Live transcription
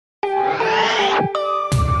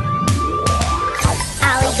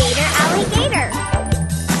Alligator, alligator.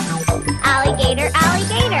 Alligator,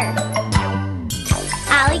 alligator.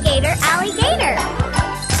 Alligator, alligator.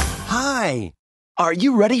 Hi! Are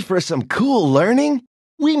you ready for some cool learning?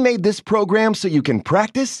 We made this program so you can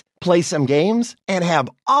practice, play some games, and have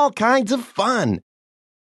all kinds of fun.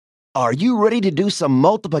 Are you ready to do some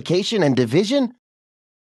multiplication and division?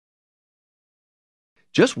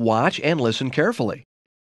 Just watch and listen carefully.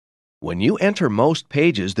 When you enter most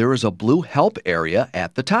pages, there is a blue Help area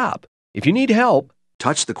at the top. If you need help,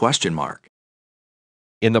 touch the question mark.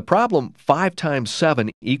 In the problem 5 times 7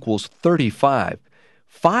 equals 35,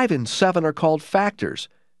 5 and 7 are called factors.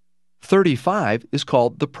 35 is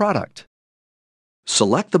called the product.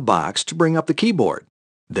 Select the box to bring up the keyboard.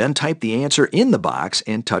 Then type the answer in the box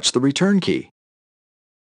and touch the return key.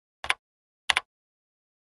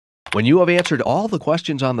 When you have answered all the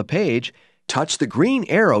questions on the page, touch the green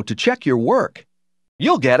arrow to check your work.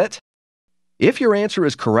 You'll get it. If your answer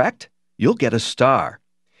is correct, you'll get a star.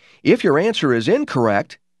 If your answer is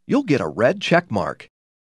incorrect, you'll get a red check mark.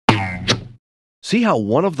 See how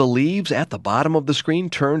one of the leaves at the bottom of the screen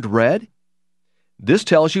turned red? This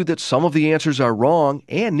tells you that some of the answers are wrong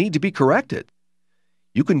and need to be corrected.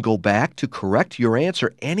 You can go back to correct your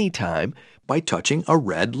answer anytime by touching a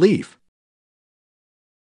red leaf.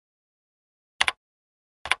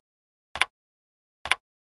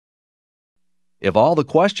 If all the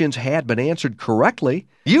questions had been answered correctly,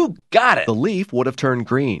 you got it! The leaf would have turned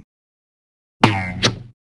green.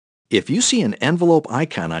 If you see an envelope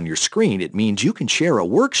icon on your screen, it means you can share a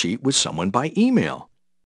worksheet with someone by email.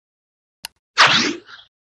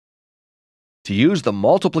 To use the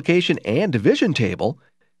multiplication and division table,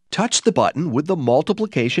 touch the button with the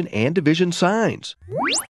multiplication and division signs.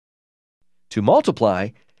 To multiply,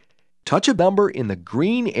 touch a number in the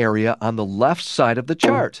green area on the left side of the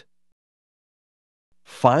chart.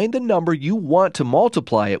 Find the number you want to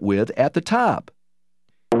multiply it with at the top.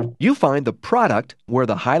 You find the product where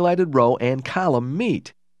the highlighted row and column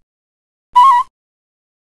meet.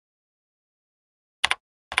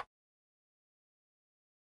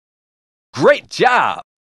 Great job!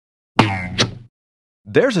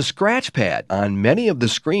 There's a scratch pad on many of the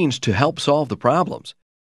screens to help solve the problems.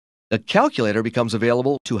 A calculator becomes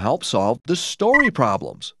available to help solve the story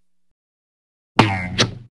problems.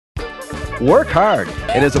 Work hard,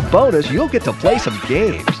 and as a bonus, you'll get to play some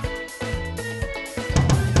games.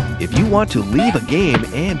 If you want to leave a game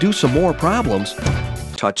and do some more problems,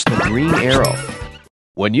 touch the green arrow.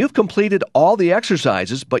 When you've completed all the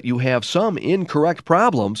exercises but you have some incorrect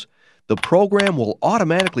problems, the program will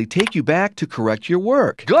automatically take you back to correct your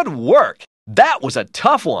work. Good work! That was a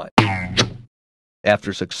tough one!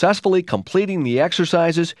 After successfully completing the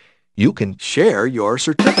exercises, you can share your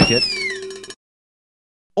certificate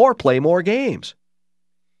or play more games.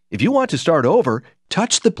 If you want to start over,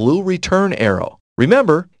 touch the blue return arrow.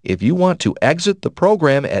 Remember, if you want to exit the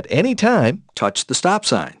program at any time, touch the stop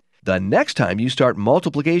sign. The next time you start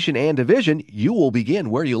multiplication and division, you will begin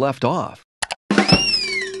where you left off.